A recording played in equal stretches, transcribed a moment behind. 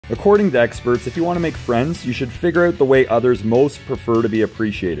According to experts, if you want to make friends, you should figure out the way others most prefer to be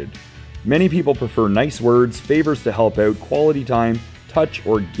appreciated. Many people prefer nice words, favors to help out, quality time, touch,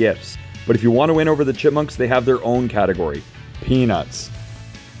 or gifts. But if you want to win over the chipmunks, they have their own category: peanuts.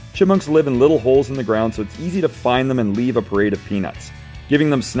 Chipmunks live in little holes in the ground, so it's easy to find them and leave a parade of peanuts. Giving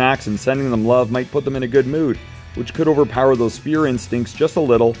them snacks and sending them love might put them in a good mood, which could overpower those fear instincts just a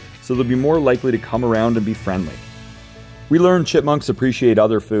little, so they'll be more likely to come around and be friendly. We learned chipmunks appreciate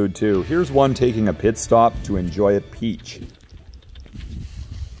other food too. Here's one taking a pit stop to enjoy a peach.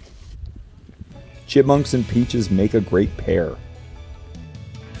 Chipmunks and peaches make a great pair.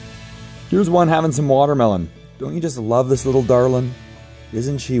 Here's one having some watermelon. Don't you just love this little darling?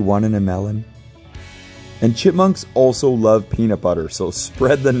 Isn't she one in a melon? And chipmunks also love peanut butter, so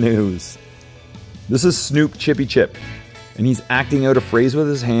spread the news. This is Snoop Chippy Chip, and he's acting out a phrase with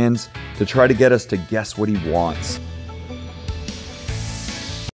his hands to try to get us to guess what he wants.